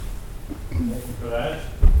Thank you for that.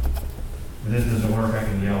 If this doesn't work, I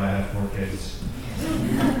can yell. I have 4 kids.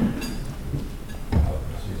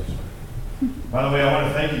 By the way, I want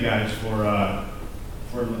to thank you guys for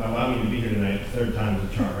allowing me to be here tonight. 3rd time is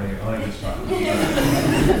a charm right here. I like this spot.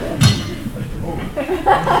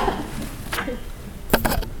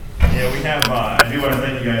 Yeah, we have, I do want to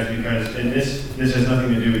thank you guys because, and this has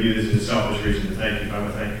nothing to do with you. This is a selfish reason to thank you, but I'm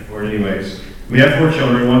going to thank you for it anyways. We have 4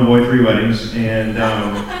 children, 1 boy, 3 weddings, and,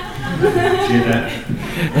 see that?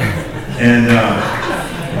 And,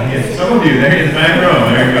 yeah, some of you, there in the back row,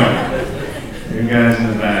 there you go. You guys in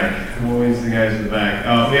the back. Always the guys in the back.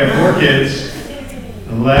 We have 4 kids.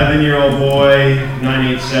 11-year-old boy,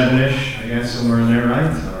 9, 8, 7-ish, I guess, somewhere in there, right?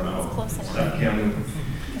 I don't know. Stopped counting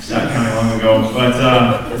long ago. But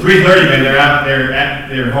 3:30, man, they're at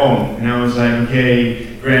their home. And I was like,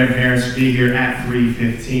 okay, grandparents, be here at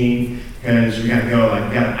 3:15 because we got to go. Like,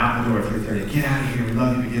 we got out the door at 3:30. Get out of here. We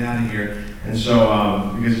love you, but get out of here. And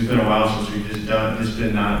so, because it's been a while since we've just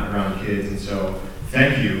been not around kids. And so,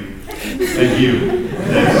 thank you. Thank you.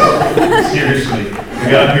 Seriously. We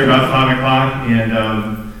got up here about 5 o'clock and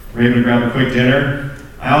we're able to grab a quick dinner.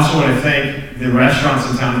 I also want to thank the restaurants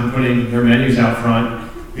in town for putting their menus out front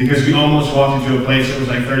because we almost walked into a place that was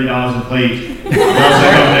like $30 a plate. And I was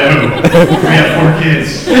like, oh no, we have 4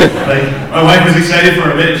 kids. Like, my wife was excited for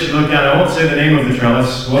a minute. She looked down. I won't say the name of the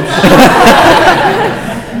trellis. Whoops.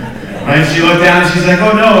 Right? She looked down and she's like,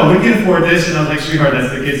 oh no, we can afford this. And I was like, sweetheart,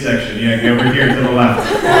 that's the kids section. Yeah, go over here to the left.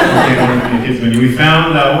 Okay, over to the kids menu. We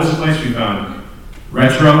found, what was the place we found?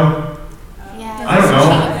 Retro? Yeah. I don't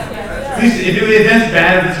know. Please, if that's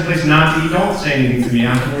bad, if it's a place not to eat, don't say anything to me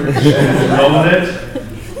afterwards. Just roll with it.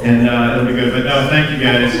 And it'll be good. But no, thank you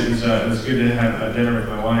guys. It was good to have dinner with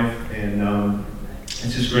my wife. And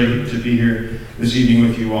it's just great to be here this evening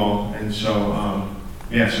with you all. And so,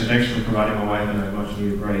 so thanks for providing my wife and a much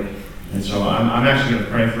needed break. And so I'm actually going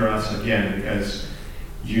to pray for us again because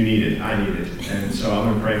you need it, I need it. And so I'm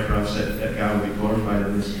going to pray for us that God will be glorified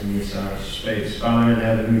in this space. Father in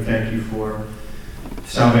heaven, we thank you for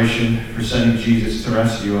salvation, for sending Jesus to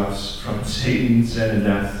rescue us from Satan, sin, and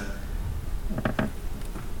death.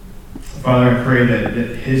 Father, I pray that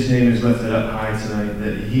his name is lifted up high tonight,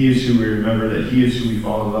 that he is who we remember, that he is who we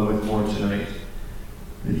fall in love with more tonight.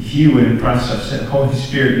 That he would impress us, that Holy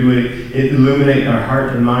Spirit, you would illuminate our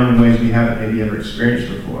heart and mind in ways we haven't maybe ever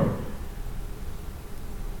experienced before.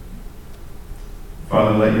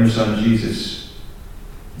 Father, let your Son, Jesus,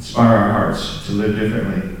 inspire our hearts to live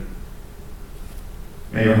differently.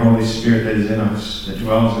 May your Holy Spirit that is in us, that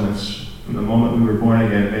dwells in us from the moment we were born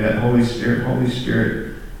again, may that Holy Spirit,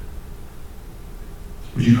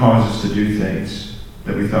 would you cause us to do things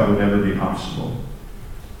that we thought would never be possible?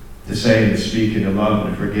 To say and to speak and to love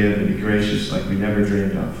and to forgive and be gracious like we never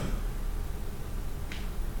dreamed of.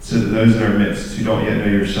 So that those in our midst who don't yet know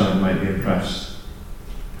your Son might be impressed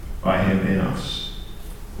by him in us.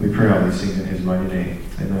 We pray all these things in his mighty name.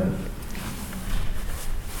 Amen.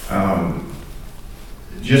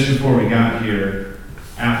 Just before we got here,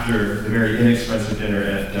 after the very inexpensive dinner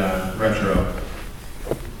at Retro,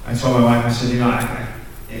 I told my wife, I said,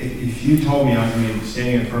 if you told me I was going to be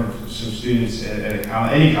standing in front of some students at a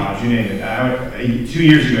college, any college, you name it, 2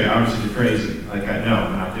 years ago, I would have said you're crazy. Like, no,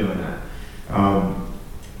 I'm not doing that.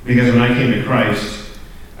 Because when I came to Christ,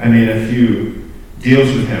 I made a few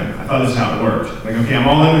deals with him. I thought this is how it worked. Like, okay, I'm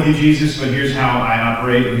all in with you, Jesus, but here's how I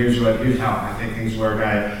operate, and here's how I think things work.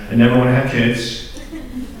 I never want to have kids.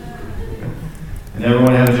 I never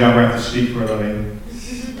want to have a job where I have to speak for a living.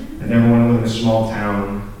 I never want to live in a small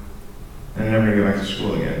town. And I'm never going to go back to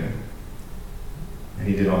school again. And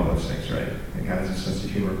he did all those things, right? And God has a sense of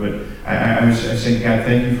humor. But I was saying, God,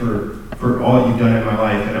 thank you for all that you've done in my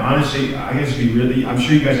life. And honestly, I guess I'm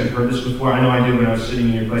sure you guys have heard this before. I know I did when I was sitting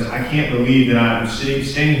in your place. I can't believe that I'm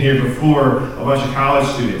standing here before a bunch of college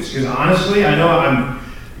students. Because honestly, I know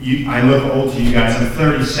I look old to you guys. I'm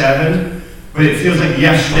 37. But it feels like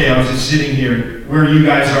yesterday I was just sitting here where you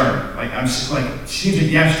guys are. Like, it seems like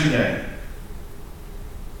yesterday.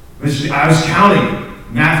 I was counting.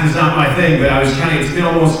 Math is not my thing, but I was counting. It's been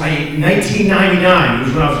almost 1999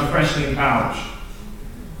 was when I was a freshman in college.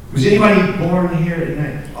 Was anybody born here at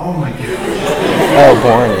night? Oh my gosh. Oh,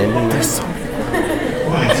 born in this.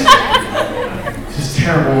 What? This is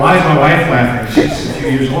terrible. Why is my wife laughing? She's a few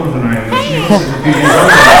years older than I am. She's a few years older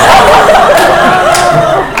than I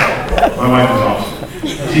am. My wife is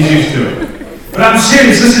awesome. She's used to it. But I'm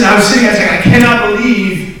serious. Listen, I was sitting there, I was like, I cannot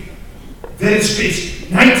believe that it's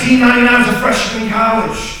 1999, I was a freshman in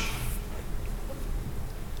college.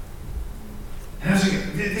 And I was like,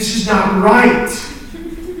 this is not right.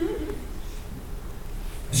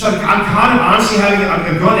 So I'm kind of honestly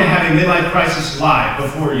I'm going to have a midlife crisis live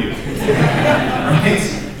before you.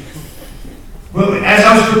 Right? Well, as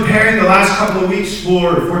I was preparing the last couple of weeks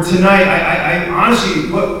for tonight, I honestly,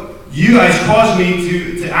 what you guys caused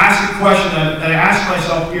me to ask a question that I asked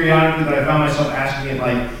myself periodically, but I found myself asking it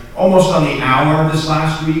like almost on the hour this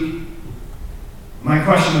last week. My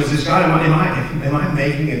question was this: God, am I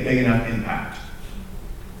making a big enough impact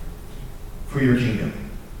for your kingdom?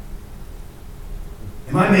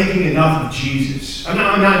 Am I making enough of Jesus? I'm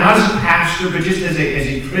not as a pastor, but just as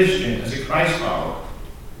a Christian, as a Christ follower.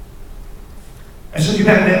 I said,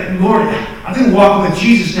 Lord, I've been walking with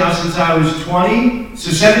Jesus now since I was 20,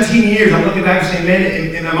 so 17 years. I'm looking back and saying,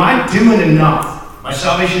 man, am I doing enough? My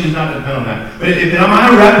salvation does not depend on that. But am I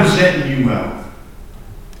representing you well?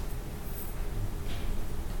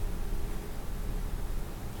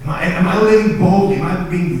 Am I living boldly? Am I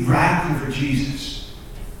being radical for Jesus?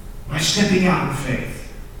 Am I stepping out in faith?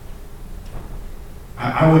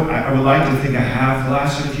 I would like to think I have the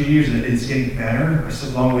last 17 years, and it's getting better. I still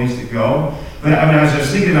have a long ways to go. But as I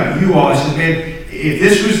was thinking about you all, I said, man, if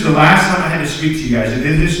this was the last time I had to speak to you guys, if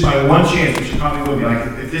this is my one chance, which it probably will be, like,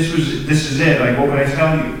 if this is it, like, what would I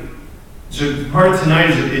tell you? So part of tonight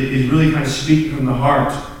is really kind of speaking from the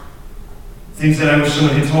heart. Things that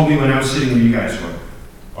someone had told me when I was sitting where you guys were.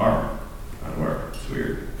 Not work. It's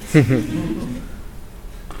weird.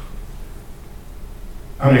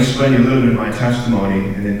 I'm going to explain to you a little bit of my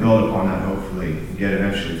testimony and then build upon that, hopefully, and get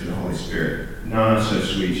eventually to the Holy Spirit. Nana's so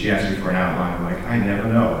sweet. She asked me for an outline. I'm like, I never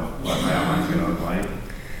know what my outline's going to look like.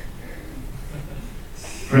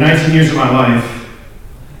 For 19 years of my life,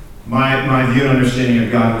 my view and understanding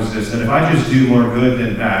of God was this: that if I just do more good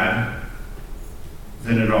than bad,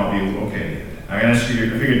 then it'll all be okay. I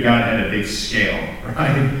figured God had a big scale,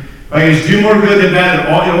 right? If I just do more good than bad,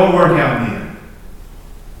 it'll all work out in the end.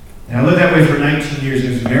 And I lived that way for 19 years.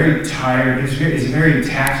 It was very tired. It's a very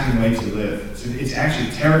taxing way to live. It's actually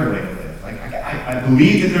a terrible way to live. Like I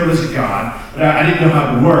believed that there was a God, but I didn't know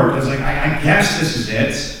how it worked. I was like, I guess this is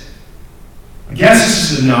it. I guess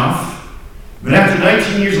this is enough. But after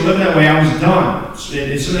 19 years of living that way, I was done. And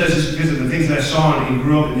some of that is just because of the things that I saw and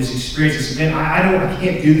grew up in this experience. I said, man, I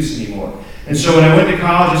can't do this anymore. And so when I went to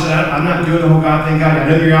college, I said, I'm not doing the whole God thing. God, I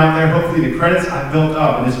know you're out there. Hopefully the credits I've built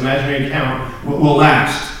up in this imaginary account will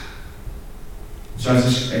last. So I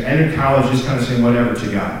entered college just kind of saying whatever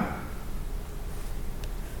to God.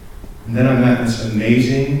 And then I met this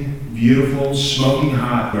amazing, beautiful, smoking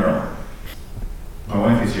hot girl. My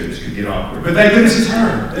wife is here. This could get awkward. But thank goodness it's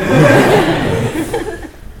her.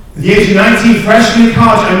 At the age of 19, freshman in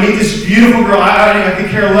college, I meet this beautiful girl. I could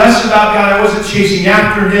care less about God. I wasn't chasing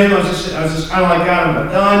after him. I was just kind of like, God,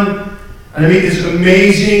 I'm done. And I meet this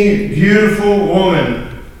amazing, beautiful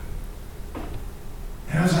woman.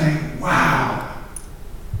 And I was like, wow.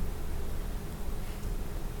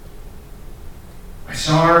 I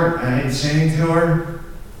saw her, and I didn't say anything to her.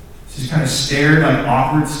 She just kind of stared, like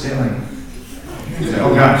awkward, staring.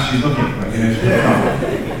 Oh gosh, she's looking. Like,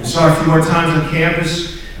 I saw her a few more times on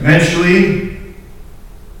campus. Eventually,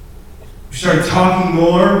 we started talking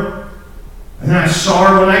more. And then I saw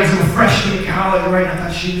her one night because I'm a freshman in college, right? And I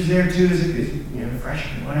thought she was there too, as a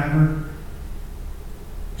freshman, whatever.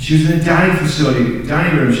 She was in a dining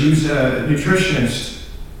room. She was a nutritionist.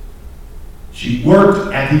 She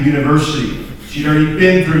worked at the university. She'd already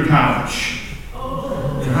been through college.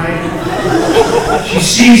 Right? She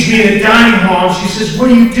sees me in the dining hall and she says, "What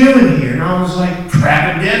are you doing here?" And I was like,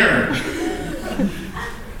 "Grabbing dinner."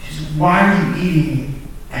 She said, "Why are you eating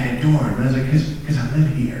at a dorm?" And I was like, because I live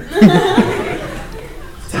here.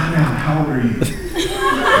 Time out, how old are you?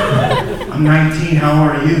 I'm 19, how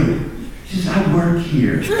old are you? She says, "I work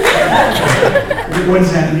here." What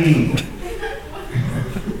does that mean?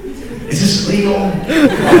 Is this legal?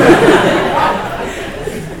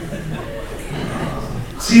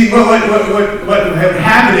 See, what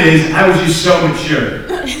happened is, I was just so mature. I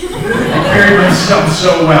carried myself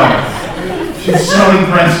so well. She was so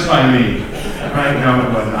impressed by me. Right? No,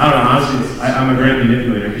 it wasn't. I don't know, honestly, I'm a great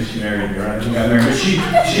manipulator because she married me, right? She got married. But she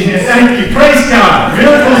thank you, praise God.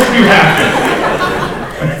 Miracles do happen.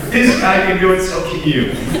 If this guy can do it, so can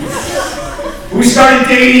you. We started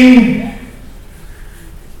dating,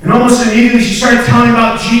 and almost immediately she started telling me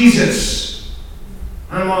about Jesus.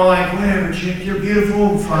 I'm all like, whatever, chick, you're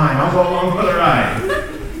beautiful, fine, I'll go along for the ride.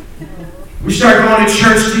 We started going to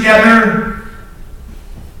church together.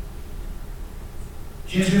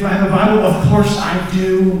 She asked me if I have a Bible. Of course I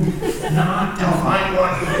do. Not, I'll find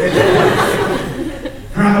one.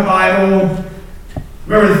 I have a Bible.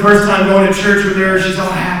 Remember the first time going to church with her, she's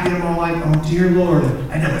all happy, and I'm all like, oh dear Lord,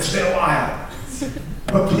 I know it's been a while.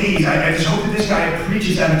 But please, I just hope that this guy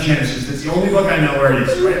preaches out of Genesis. That's the only book I know where it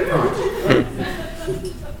is, right up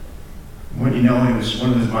front. Wouldn't you know, it was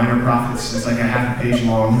one of those minor prophets that's like a half a page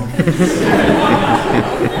long. One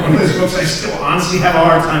of those books I still honestly have a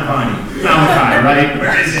hard time finding. Malachi, right?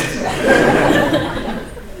 Where is it?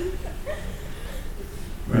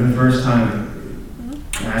 For the first time,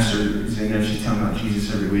 the pastor is in there, she's telling about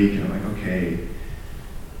Jesus every week, and I'm like, okay.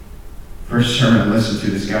 First sermon I listened to,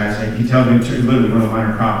 this guy, he tells me literally one of the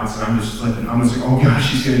minor prophets, and I'm just flipping. I'm just like, oh gosh,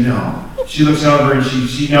 she's going to know. She looks over and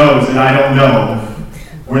she knows that I don't know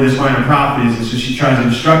where this minor prophet is, and so she tries to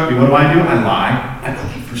instruct me. What do? I lie. I'm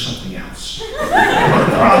looking for something else.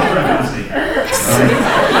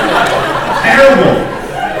 Terrible.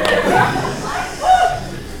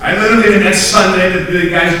 I literally, the next Sunday, the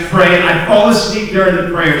guy's praying. I fall asleep during the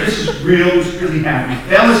prayer. This is real. This really happened.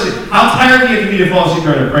 Fell asleep. How tired do you have to be to fall asleep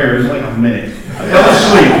during the prayer? It was like a minute. I fell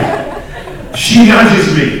asleep. She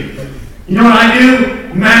nudges me. You know what I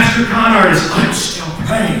do? Master con artist. I'm still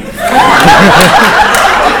praying.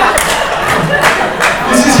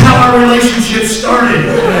 This is how our relationship started.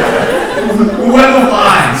 Web of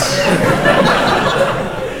lies.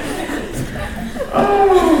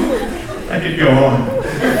 Oh, I could go on.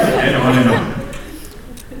 And on.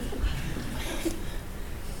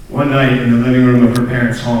 One night in the living room of her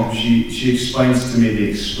parents' home, she explains to me the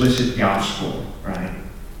explicit gospel, right?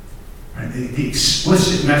 The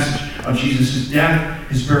explicit message of Jesus' death,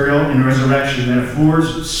 his burial, and resurrection that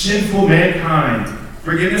affords sinful mankind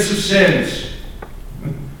forgiveness of sins,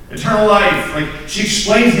 eternal life. Like, she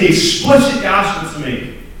explains the explicit gospel to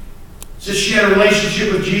me. Says she had a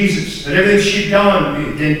relationship with Jesus, that everything she'd done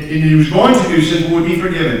and he was going to do sinful would be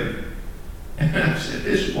forgiven. And I said,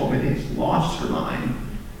 this woman has lost her mind.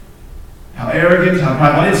 How arrogant, how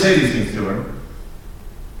proud. I didn't say these things to her.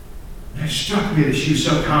 And it struck me that she was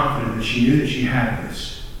so confident that she knew that she had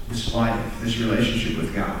this life, this relationship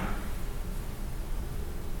with God.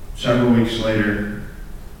 Several weeks later,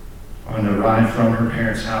 on the ride from her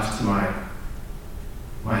parents' house to my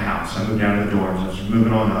house, I moved down to the dorms. I was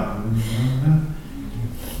moving on up.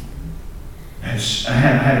 I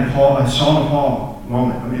had a Saul and Paul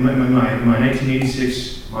moment in my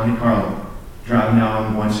 1986 Monte Carlo, driving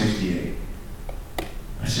down 168.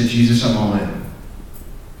 I said, Jesus, I'm all in.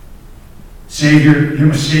 Savior, you're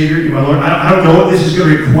my Savior, you're my Lord. I don't know what this is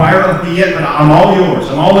going to require of me yet, but I'm all yours.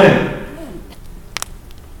 I'm all in.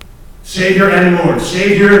 Savior and Lord.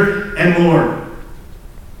 Savior and Lord.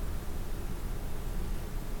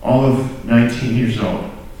 All of 19 years old.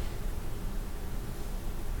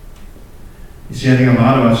 You see, I think a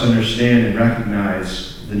lot of us understand and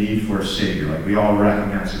recognize the need for a Savior. Like, we all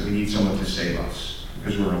recognize that we need someone to save us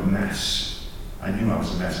because we're a mess. I knew I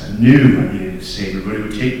was a mess. I knew I needed a Savior, but it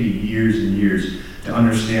would take me years and years to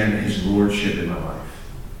understand His Lordship in my life.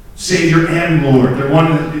 Savior and Lord.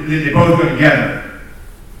 They both go together.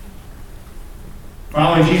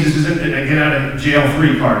 Following Jesus isn't a get out of jail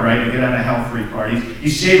free card, right? A get out of hell free card.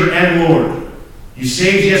 He's Savior and Lord. He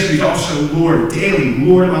saves, yes, but He's also Lord daily.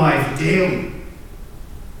 Lord of my life daily.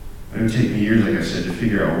 It would take me years, like I said, to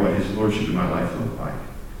figure out what His Lordship in my life looked like.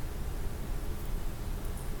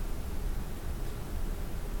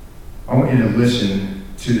 I want you to listen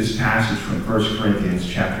to this passage from 1 Corinthians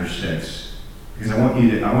chapter 6. Because I want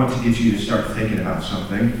to get you to start thinking about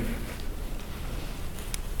something.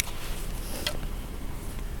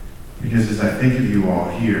 Because as I think of you all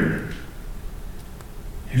here,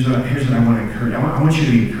 here's what I want to encourage. I want you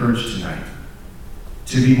to be encouraged tonight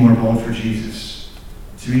to be more bold for Jesus,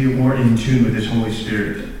 to be more in tune with His Holy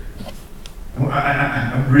Spirit.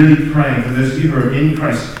 I'm really praying for those of you who are in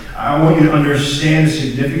Christ. I want you to understand the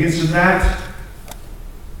significance of that.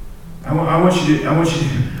 I want you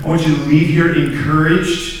to leave here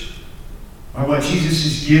encouraged by what Jesus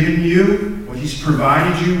has given you, what He's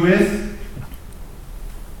provided you with.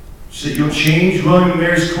 So that you'll change William and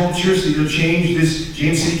Mary's culture, so that you'll change this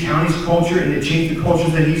James City County's culture, and you'll change the culture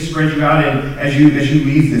that He's spread you out in as you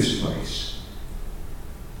leave this place.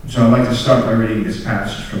 So I'd like to start by reading this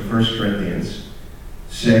passage from 1 Corinthians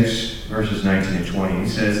 6, verses 19 and 20. He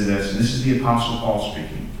says this, and this is the Apostle Paul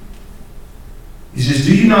speaking. He says,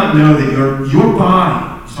 do you not know that your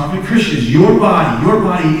body, he's talking to Christians, your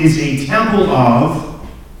body is a temple of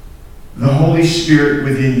the Holy Spirit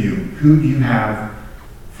within you, whom you have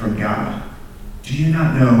from God? Do you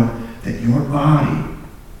not know that your body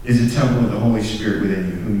is a temple of the Holy Spirit within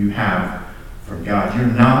you, whom you have from God? You're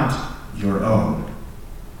not your own,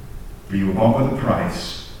 for you were bought with a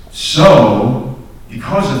price. So,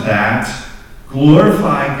 because of that,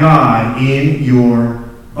 glorify God in your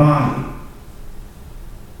body.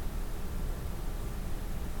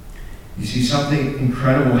 You see, something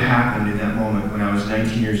incredible happened in that moment when I was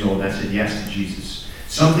 19 years old. I said yes to Jesus.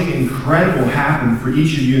 Something incredible happened for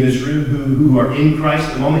each of you in this room who are in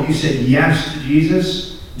Christ. The moment you said yes to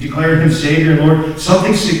Jesus, declared him Savior and Lord,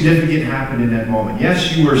 something significant happened in that moment.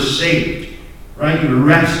 Yes, you were saved, right? You were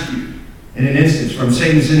rescued in an instant from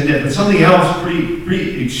Satan's sin and death. But something else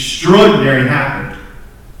pretty extraordinary happened.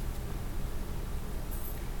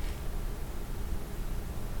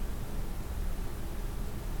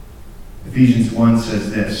 Ephesians 1 says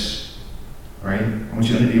this, right? I want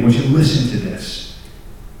you to listen to this.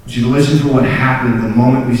 I want you to listen to what happened the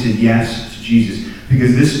moment we said yes to Jesus.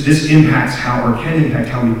 Because this impacts how, or can impact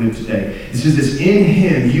how we live today. It says this, in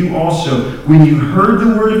him you also, when you heard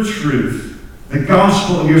the word of truth, the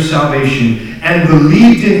gospel of your salvation, and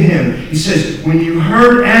believed in him. He says, when you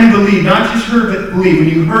heard and believed, not just heard but believed, when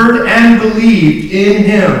you heard and believed in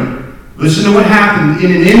him, listen to what happened.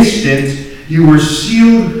 In an instant, you were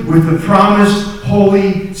sealed with the promised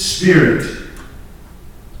Holy Spirit,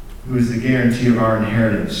 who is the guarantee of our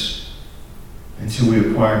inheritance until we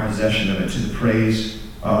acquire possession of it, to the praise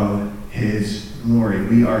of his glory.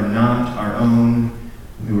 We are not our own.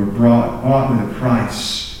 We were bought with a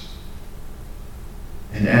price.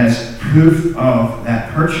 And as proof of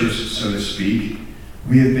that purchase, so to speak,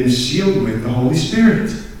 we have been sealed with the Holy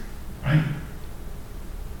Spirit. Right?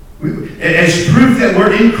 As proof that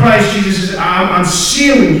we're in Christ, Jesus says, I'm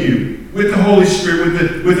sealing you with the Holy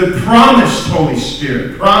Spirit, with the promised Holy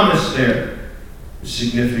Spirit. Promise there is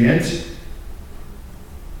significant.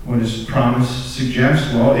 What does promise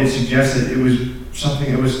suggest? Well, it suggests that it was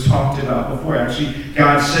something that was talked about before. Actually,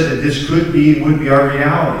 God said that this would be our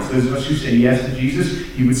realities. Those of us who say yes to Jesus,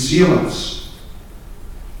 he would seal us.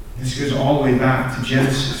 This goes all the way back to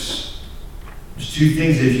Genesis. There's two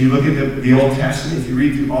things. If you look at the Old Testament, if you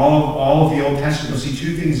read through all of the Old Testament, you'll see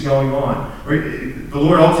two things going on. Right? The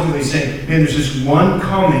Lord ultimately is saying, man, there's this one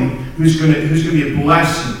coming who's going to be a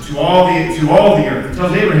blessing to all the earth. He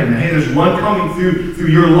tells Abraham, hey, there's one coming through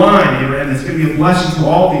your line, Abraham, that's going to be a blessing to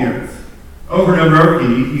all the earth. Over and over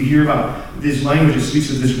again, you hear about this language that speaks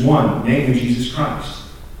of this one, namely Jesus Christ.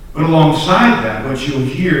 But alongside that, what you'll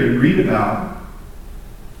hear and read about,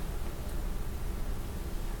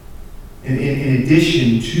 in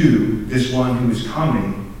addition to this one who is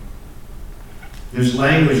coming, there's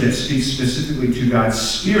language that speaks specifically to God's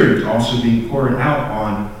Spirit also being poured out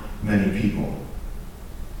on many people,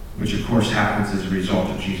 which of course happens as a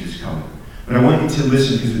result of Jesus coming. But I want you to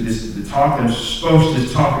listen, because the talk that I'm supposed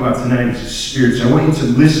to talk about tonight is the Spirit. So I want you to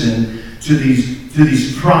listen to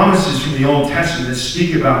these promises from the Old Testament that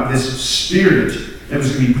speak about this Spirit that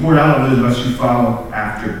was going to be poured out on those of us who follow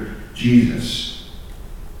after Jesus.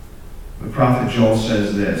 The prophet Joel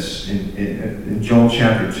says this in Joel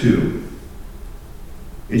chapter 2.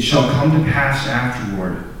 It shall come to pass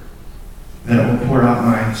afterward that I will pour out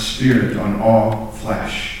my Spirit on all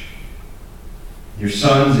flesh. Your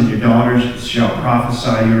sons and your daughters shall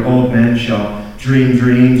prophesy, your old men shall dream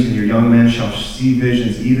dreams, and your young men shall see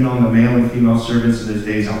visions. Even on the male and female servants in those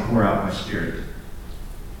days I'll pour out my Spirit.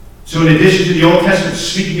 So in addition to the Old Testament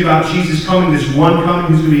speaking about Jesus coming, this one coming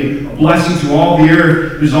who's going to be a blessing to all the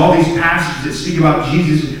earth, there's all these passages that speak about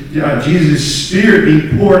Jesus' Spirit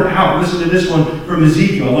being poured out. Listen to this one from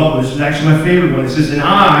Ezekiel. I love this. It's actually my favorite one. It says, and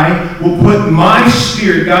I will put my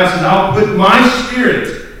Spirit. God says, I'll put my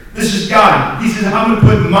Spirit. This is God. He says, I'm going to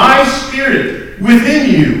put my Spirit within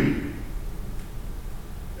you.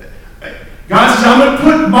 God says, I'm going to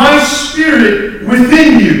put my Spirit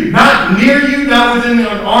within you. Not near you, not within an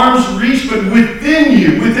arm's reach, but within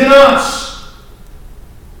you, within us.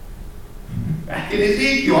 Back in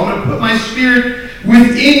Ezekiel, I'm going to put my Spirit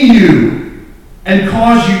within you and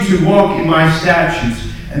cause you to walk in my statutes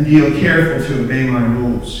and be careful to obey my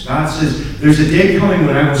rules. God says, there's a day coming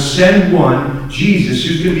when I will send one, Jesus,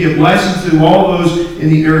 who's going to be a blessing to all those in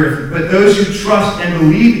the earth. But those who trust and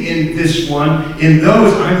believe in this one, in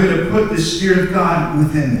those I'm going to put the Spirit of God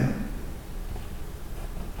within them.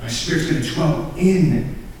 My Spirit's going to dwell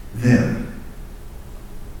in them.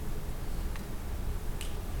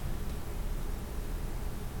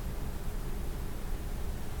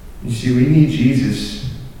 You see, we need Jesus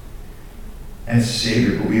as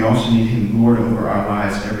Savior, but we also need him Lord over our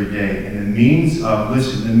lives every day. And the means of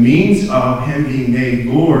him being made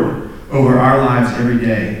Lord over our lives every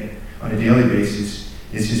day on a daily basis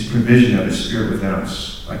is his provision of his Spirit within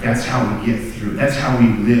us. Like, that's how we get through. That's how we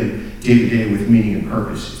live day to day with meaning and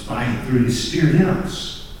purpose. It's by and through his Spirit in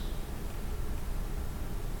us.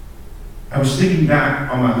 I was thinking back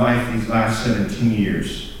on my life these last 17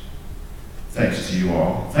 years. Thanks to you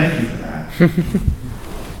all. Thank you for that.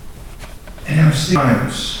 And I was thinking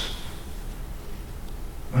times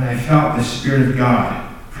when I felt the Spirit of God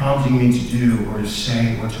prompting me to do or to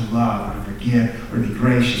say or to love or to forgive or to be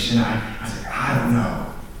gracious. And I was like, I don't know.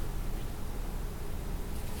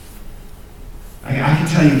 I can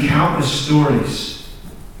tell you countless stories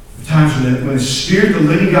of times when the Spirit of the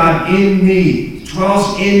living God in me,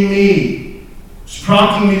 dwells in me, is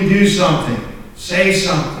prompting me to do something, say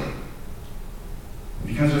something.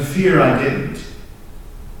 Because of fear, I didn't.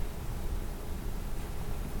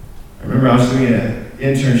 I remember I was doing an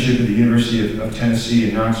internship at the University of Tennessee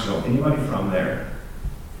in Knoxville. Anybody from there?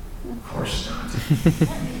 Of course not.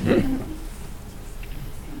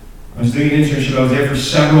 I was doing an internship. I was there for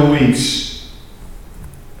several weeks.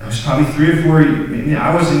 I was probably 3 or 4,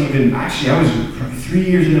 I was probably 3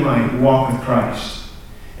 years into my walk with Christ.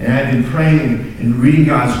 And I had been praying and reading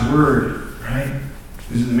God's Word, right?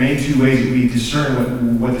 These are the main 2 ways that we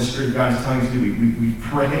discern what the Spirit of God is telling us to do. We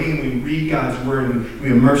pray and we read God's Word and we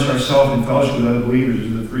immerse ourselves in fellowship with other believers.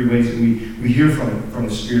 Those are the 3 ways that we hear from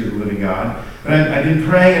the Spirit of the living God. But I've been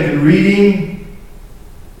praying, I've been reading,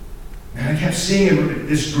 and I kept seeing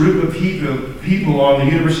this group of people on the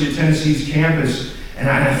University of Tennessee's campus. And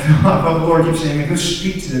I felt the Lord keep saying, man, go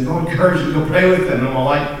speak to them, go encourage them, go pray with them. And I'm all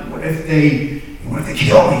like, what if they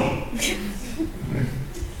kill me?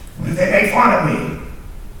 What if they make fun of me?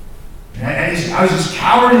 And I was just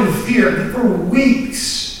cowering in fear for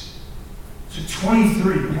weeks. So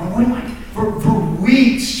 23, what am I? For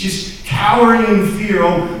weeks, just cowering in fear.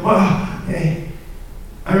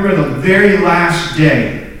 I remember the very last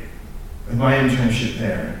day of my internship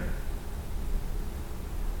there.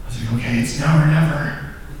 I was like, okay, it's now or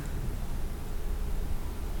never.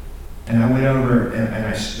 And I went over, and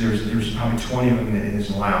there was probably 20 of them in this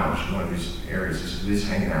lounge, one of these areas, just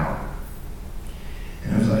hanging out.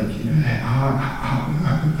 And I was like,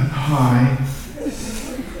 hi.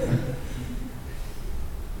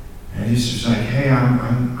 And he just was like, hey,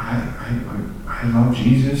 I love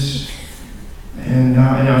Jesus. And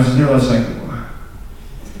I was there, I was like,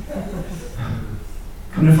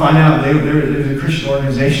 come to find out, there was a Christian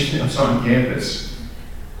organization that was on campus.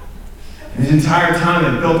 And this entire time,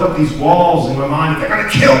 they built up these walls in my mind. They're going to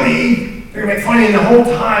kill me. They're going to make fun of me. And the whole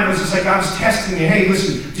time, it was just like God was testing me. Hey,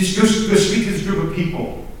 listen, just go speak to this group of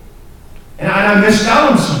people. And I missed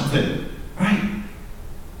out on something, right?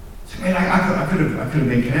 So, man, I could have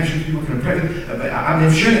made connections with people, could have prayed. But I'm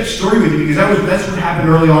sharing that story with you because that's what happened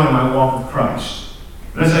early on in my walk with Christ.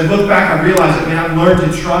 But as I look back, I realize that, man, I've learned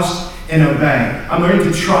to trust and obey. I'm learning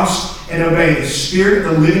to trust and obey the Spirit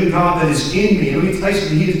of the living God that is in me. And let me tell you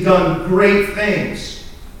something, He has done great things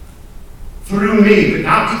through me, but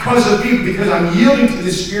not because of me, but because I'm yielding to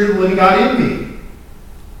the Spirit of the living God in me.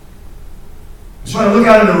 So when I look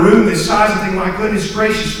out in a room this size, I think, my goodness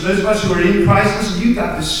gracious, for those of us who are in Christ, listen, you've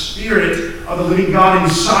got the Spirit of the living God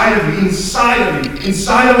inside of you, inside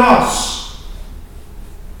of us.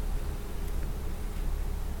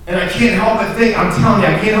 And I can't help but think, I'm telling you,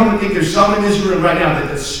 I can't help but think there's some in this room right now that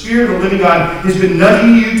the Spirit of the living God has been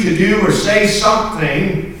nudging you to do or say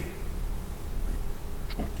something,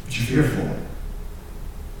 but you're fearful.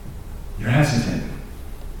 You're hesitant.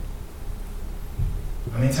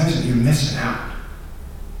 I mean, sometimes you're missing out.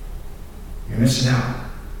 You're missing out.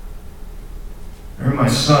 I remember my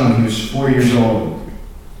son when he was 4 years old.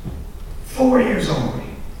 4 years old.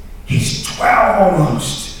 He's 12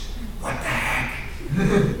 almost. What the heck?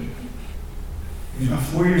 He was about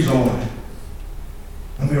 4 years old.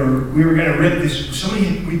 And we were going to rip this.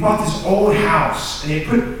 We bought this old house, and they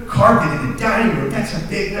put carpet in the dining room. That's a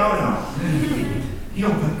big no-no. You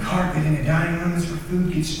don't put carpet in the dining room. That's where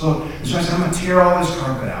food gets spilled. So I said, I'm going to tear all this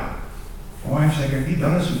carpet out. My wife's like, have you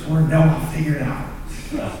done this before? No, I'll figure it out.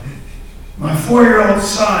 My 4-year-old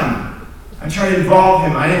son, I tried to involve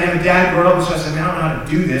him. I didn't have a dad growing up, so I said, man, I don't know how to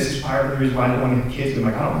do this. It's part of the reason why I didn't want to have kids. I'm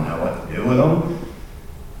like, I don't know what to do with them.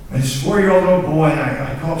 And this 4-year-old little boy, and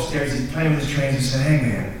I go upstairs, he's playing with his trains, and said, hey,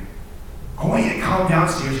 man, I want you to come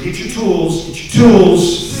downstairs, get your tools,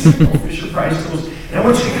 Fisher-Price tools, and I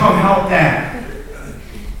want you to come help Dad.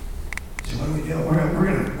 So what do we do? We're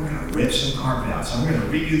gonna rip some carpet out. So I'm gonna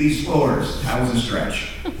redo these floors. That was a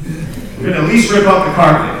stretch. We're gonna at least rip up the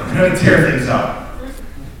carpet. We're gonna tear things up.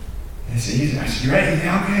 And I said, you ready? He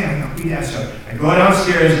said, okay, I'll be that. So I go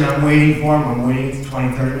downstairs and I'm waiting for him. I'm waiting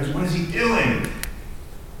 20, 30 minutes. What is he doing?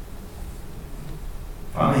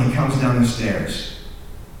 Finally, he comes down the stairs.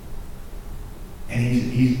 And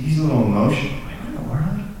he's a little emotional. Like, what in the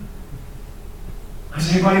world? I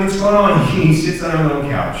said, hey, buddy, what's going on? He sits on our little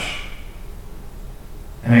couch.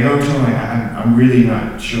 And I go to him, I'm really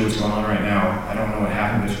not sure what's going on right now. I don't know what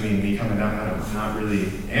happened between me coming down. I'm not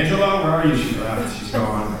really. Angela, where are you? She's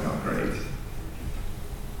gone. I'm like, oh, great.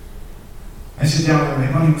 I sit down and I'm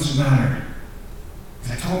like, buddy, what's the matter?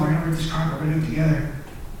 Because I told him we're going to rip this carpet, we're going to do it together.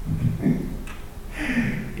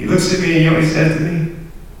 He looks at me and he always says to me,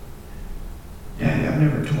 Daddy, I've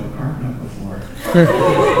never torn a carpet up before.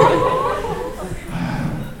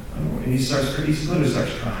 And he literally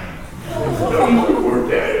starts crying. Poor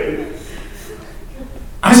Daddy.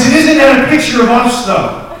 I said, isn't that a picture of us,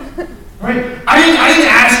 though? Right? I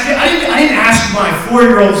didn't ask my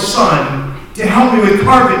 4-year-old son to help me with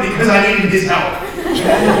carpet because I needed his help.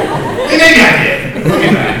 And maybe I did.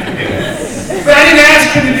 But I didn't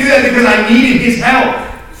ask him to do that because I needed his help.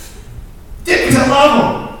 I did because I love him.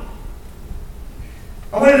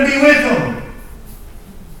 I wanted to be with him.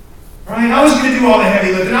 Right? I was going to do all the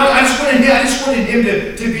heavy lifting. I just wanted him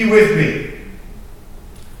to be with me.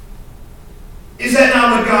 Is that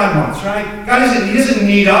not what God wants, right? He doesn't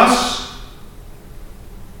need us.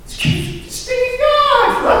 He's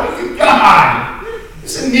God. Love you, God. He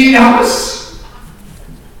doesn't need us.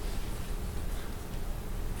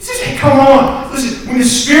 He says, hey, come on. Listen, when the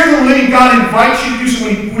Spirit of the living God invites you to do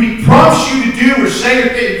something, when He prompts you to do or say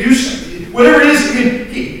or do something, whatever it is, I mean,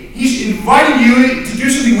 He's inviting you to do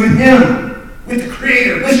something with Him, with the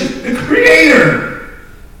Creator. Listen, the Creator.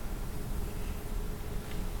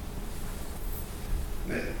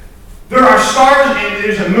 There are stars, and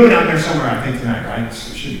there's a moon out there somewhere, I think, tonight, right? It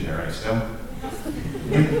should be there, right, still?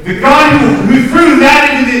 The God who threw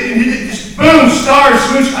that into this boom, stars,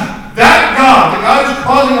 swoosh, that God, the God who's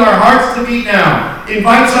causing our hearts to beat now,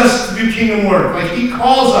 invites us to do kingdom work. Like He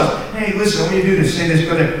calls us, hey, listen, I want you to do this, say this,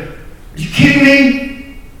 go there. Are you kidding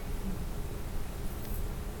me?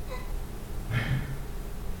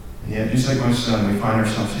 And yet, just like my son, we find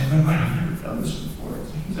ourselves saying, but I've never done this before.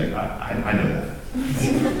 He's like, I know that.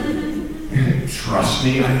 Trust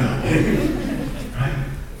me, I know. Right?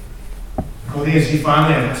 The cool thing is, he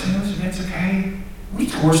finally, I said, listen, it's okay. We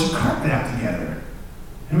tore some carpet out together.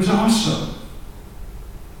 And it was awesome.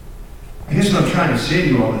 I guess what I'm trying to say to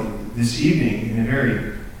you all this evening, in a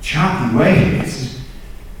very choppy way, is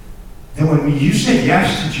that when you say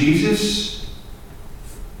yes to Jesus,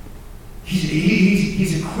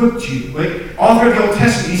 He's equipped you. Like all throughout the Old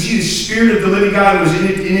Testament, you see the Spirit of the living God was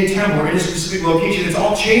in a temple or in a specific location. It's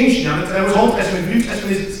all changed now. That was Old Testament. The New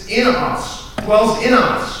Testament is in us, dwells in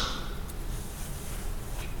us.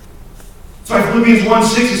 So in Philippians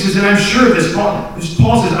 1:6 it says, and I'm sure of this,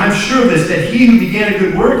 Paul says, I'm sure of this, that He who began a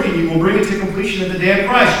good work in you will bring it to completion at the day of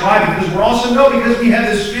Christ. Why? Because we also know because we have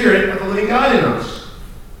the Spirit of the living God in us.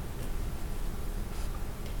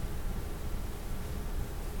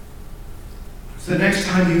 So the next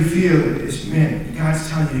time you feel this, man, God's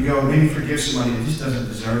telling you to go, maybe forgive somebody that just doesn't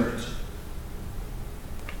deserve it.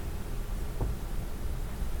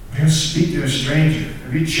 Or you'll speak to a stranger.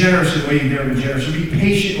 Or be generous in ways you've never been generous. Or be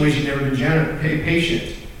patient in ways you've never been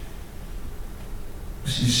patient.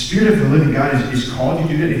 Listen, the Spirit of the living God is called you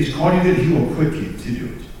to do that. He's called you that He will equip you to do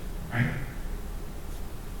it. Right?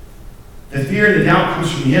 The fear and the doubt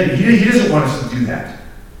comes from the enemy. He doesn't want us to do that.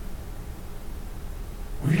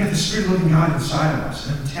 We've got the Spirit of the living God inside of us.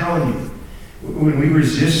 And I'm telling you, when we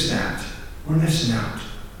resist that, we're missing out.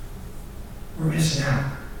 We're missing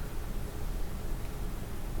out.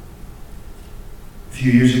 A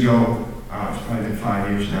few years ago, it's probably been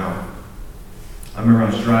 5 years now, I remember I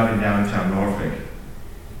was driving downtown Norfolk,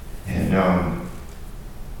 and I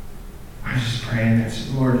was just praying, and I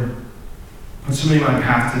said, Lord, put somebody in my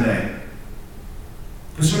path today.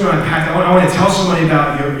 Put somebody in my path. I want to tell somebody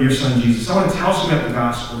about your son Jesus. I want to tell somebody about the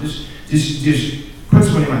gospel. Just put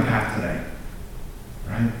somebody in my path today.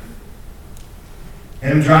 Right?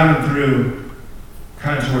 And I'm driving through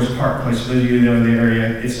kind of towards Park Place. For those of you who know the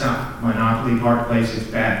area, it's not Monopoly Park Place, it's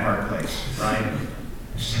Bad Park Place. Right?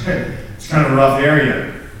 It's kind of a rough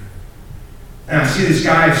area. And I see this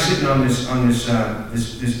guy sitting on this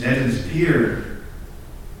edge of this pier.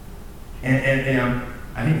 And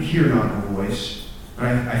I didn't hear an audible voice. But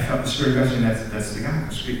I felt the Spirit of God saying, that's the guy I'm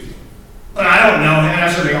speaking to. But I don't know. And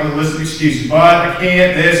I started on the list of excuses. But I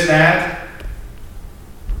can't, this, that.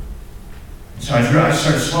 So I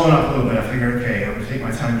started slowing up a little bit. I figured, okay, I'm going to take my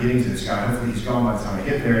time getting to this guy. Hopefully he's gone by the time I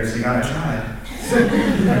get there. And say, God, I tried.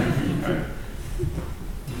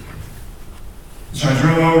 So I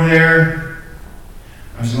drove over there.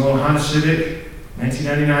 I was in a little Honda Civic,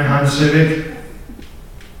 1999 Honda Civic.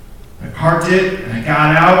 I parked it, and I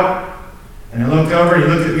got out. And I looked over, and he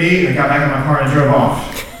looked at me, and I got back in my car and I drove off.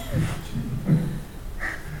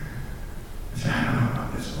 I said, I don't know about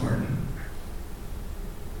this, Lord.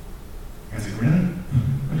 I was like, really?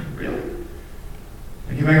 Really?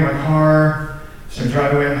 I get back in my car, start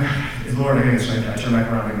driving away. I'm like, Because Lord, okay, so I turn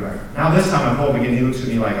back around and go back. Now this time I pull up again, he looks at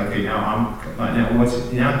me like, okay, now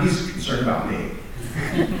he's concerned about me.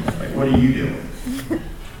 Like, what are you doing?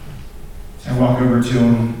 So I walk over to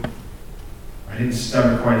him. I didn't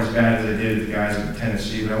stutter quite as bad as I did with the guys in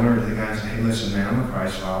Tennessee, but I went over to the guys and said, hey, listen, man, I'm a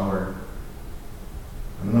Christ follower.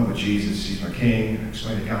 I'm in love with Jesus. He's my king. I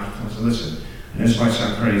explained the gospel. I said, listen, and this might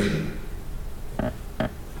sound crazy.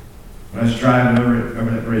 When I was driving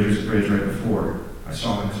over that bridge, there's a bridge right before, I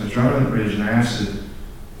saw him. So I was driving over the bridge, and I asked the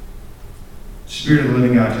Spirit of the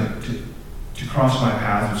living God to cross my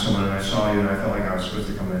path with someone, and I saw you, and I felt like I was supposed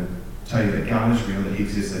to come and tell you that God is real, that He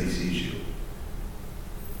exists, that He sees you.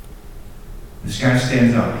 This guy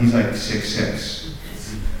stands up. He's like 6'6".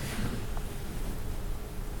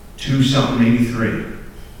 2 something, maybe 3.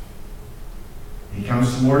 He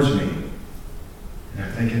comes towards me, and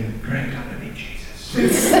I'm thinking, Greg, come to meet Jesus. He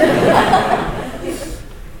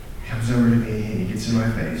comes over to me, and he gets in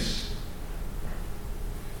my face.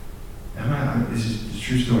 This is a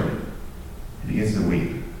true story. He begins to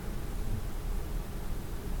weep.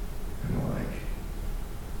 And I'm like,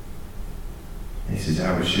 and he says,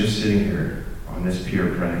 I was just sitting here on this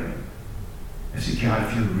pier praying. I said, God,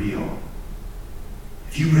 if you're real,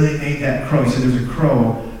 if you really made that crow, he said, there's a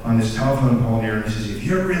crow on this telephone pole here, and he says, if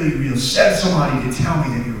you're really real, send somebody to tell me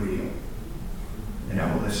that you're real, and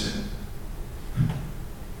I will listen.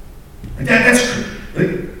 Like like,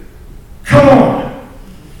 come on.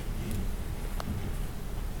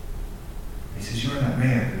 He says, you're that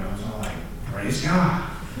man, and I was all like, praise God.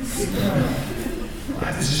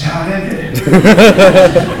 Well, this is how it ended.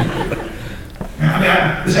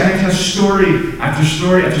 I can tell story after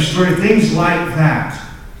story after story, things like that.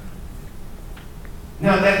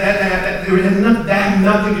 Now, that had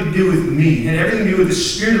nothing to do with me. It had everything to do with the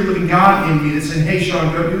Spirit of the living God in me that said, hey,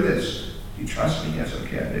 Sean, go do this. You trust me? Yes,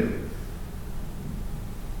 okay, I do.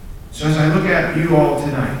 So as I look at you all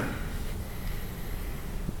tonight,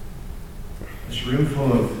 this room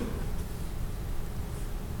full of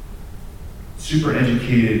super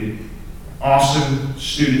educated, awesome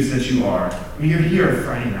students that you are. I mean, you're here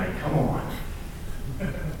Friday night. Come on.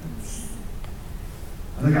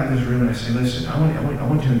 I look out in this room and I say, listen, I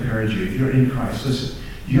want to encourage you. If you're in Christ, listen,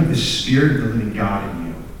 you have the Spirit of the living God in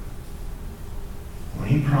you. When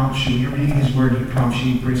He prompts you, you're reading His Word, He prompts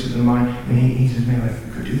you, He brings it to mind, and He says, man,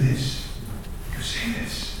 go do this. Go say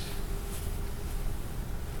this.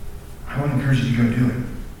 I want to encourage you to go do it.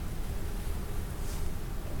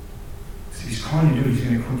 Because if He's calling you to do it, He's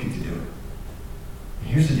going to equip you to do it. And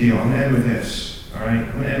here's the deal. I'm going to end with this. All right?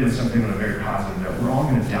 I'm going to end with something on a very positive note. We're all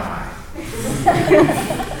going to die.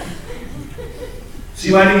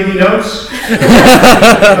 See why I didn't give you notes? I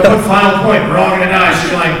put final point. We're all going to die. So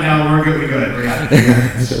you're like, no, we're good. We got it.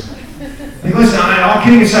 Like, listen, all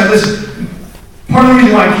kidding aside, listen. Part of the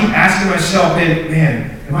reason why I keep asking myself,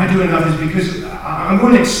 man, am I doing enough is because I'm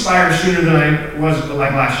going to expire sooner than I was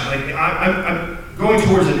like last year. Like, I'm going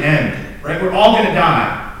towards an end. Right? We're all going to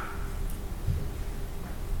die.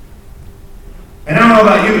 And I don't know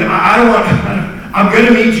about you, but I'm going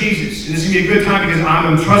to meet Jesus. And this is going to be a good time because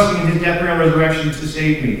I'm trusting in His death, burial, and resurrection to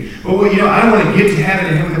save me. But I don't want to get to heaven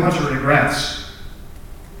and Him with a bunch of regrets.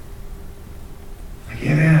 Like,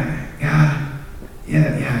 yeah, man, God,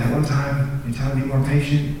 at one time, you tell me to be more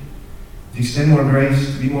patient, to extend more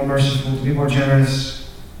grace, to be more merciful, to be more generous,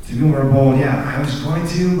 to be more bold. Yeah, I was going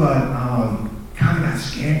to, but kind of got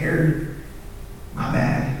scared. My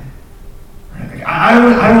bad. Right? I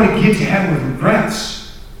don't want to get to heaven with regrets.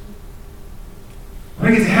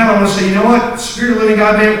 When I get to heaven, I want to say, you know what? Spirit of the living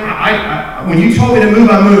God, man, when you told me to move,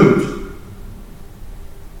 I moved.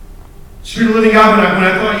 Spirit of the living God, when I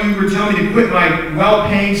thought you were telling me to quit my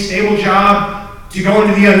well-paying, stable job to go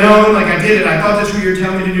into the unknown, like I did it, I thought that's what you were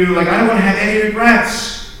telling me to do. Like, I don't want to have any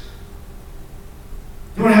regrets.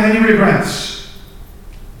 Don't want to have any regrets.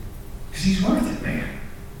 Because He's worth it, man.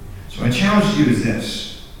 So my challenge to you is this.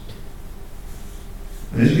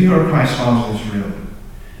 Those of you who are Christ followers in this room,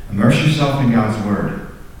 immerse yourself in God's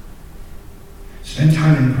Word. Spend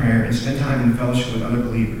time in prayer and spend time in fellowship with other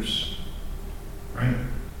believers. Right?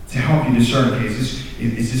 To help you discern, okay, is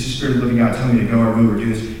this the Spirit of the living God telling me to go or move or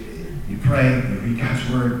do this? You pray, you read God's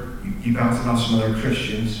Word, you bounce it off some other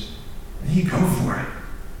Christians, and you go for it.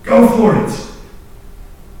 Go for it.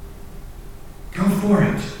 Go for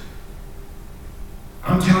it.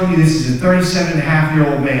 I'm telling you, this is a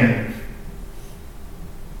 37-and-a-half-year-old man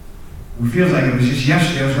who feels like it was just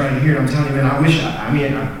yesterday I was right here, and I'm telling you,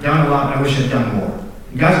 man, I've done a lot, but I wish I'd done more.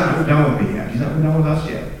 You guys are not done with me yet. He's not done with us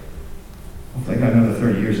yet. Hopefully I got another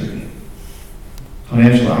 30 years in me. So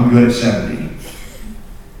Angela, I'm good at 70.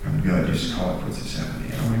 I'm good. Just call it quits at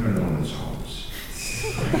 70. I don't want to go to one of those homes.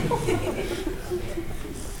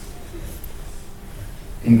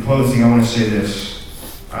 In closing, I want to say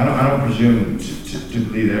this. I don't presume to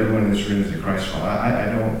believe that everyone in this room is a Christ follower. I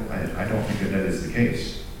don't think that is the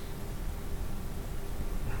case.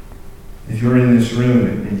 If you're in this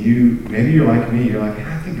room and maybe you're like me, you're like,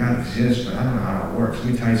 I think God exists, but I don't know how it works. Let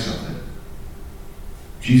me tell you something.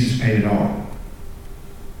 Jesus paid it all,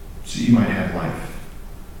 so you might have life.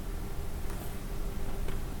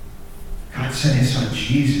 God sent his son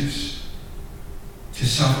Jesus to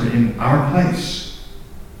suffer in our place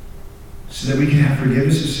so that we can have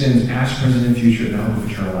forgiveness of sins, past, present, and future, and the hope of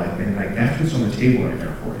eternal life. And that's what's on the table right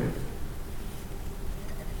now for you.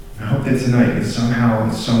 I hope that tonight, that somehow,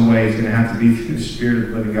 in some way, it's going to have to be through the Spirit of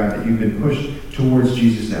the living God that you've been pushed towards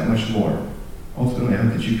Jesus that much more. Ultimately, I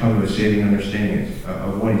hope that you come to a saving understanding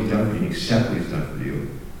of what he's done for you and accept what he's done for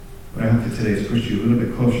you. But I hope that today has pushed you a little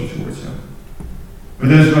bit closer towards him. For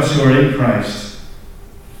those of us who are in Christ,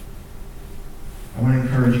 I want to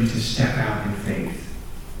encourage you to step out in faith.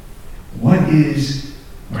 What is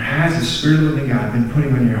or has the Spirit of the living God been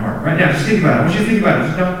putting on your heart? Right now, just think about it. I want you to think about it.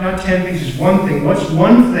 It's not 10 things, just one thing. What's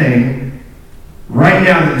one thing right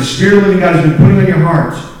now that the Spirit of the living God has been putting on your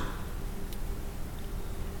heart?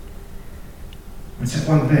 What's that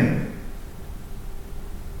one thing?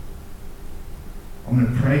 I'm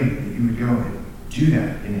going to pray that you would go and do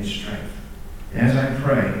that in his strength. And as I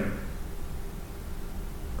pray,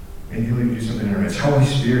 maybe he'll even do something in our midst. Holy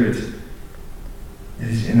Spirit that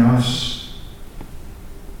is in us,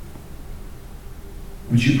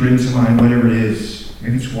 would you bring to mind whatever it is?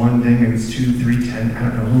 Maybe it's one thing, maybe it's 2, 3, 10, I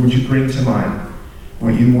don't know. Lord, would you bring to mind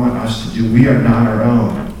what you want us to do? We are not our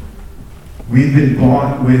own. We've been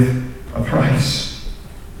bought with a price.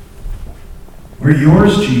 We're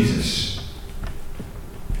yours, Jesus.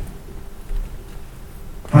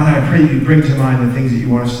 Father, I pray you bring to mind the things that you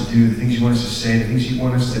want us to do, the things you want us to say, the things you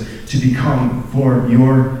want us to become for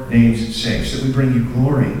your name's sake, so that we bring you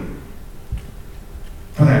glory.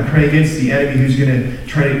 Father, I pray against the enemy who's going to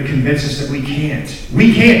try to convince us that we can't.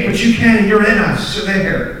 We can't, but you can, and you're in us, so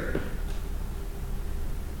there.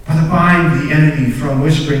 Father, bind the enemy from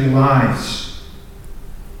whispering lies.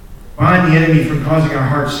 Bind the enemy from causing our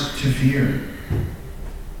hearts to fear.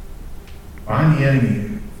 Bind the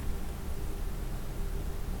enemy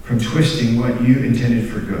from twisting what you intended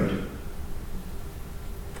for good.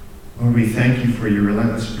 Lord, we thank you for your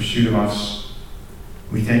relentless pursuit of us.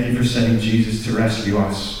 We thank you for sending Jesus to rescue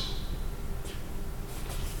us.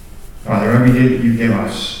 Father, every day that you give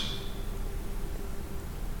us,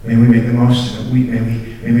 may we make the most of it.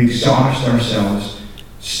 May we exhaust ourselves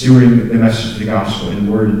stewarding the message of the gospel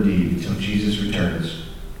in word and deed until Jesus returns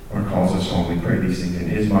or calls us home. We pray these things in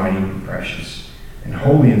his mighty, precious, and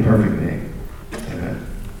holy and perfect name. Amen.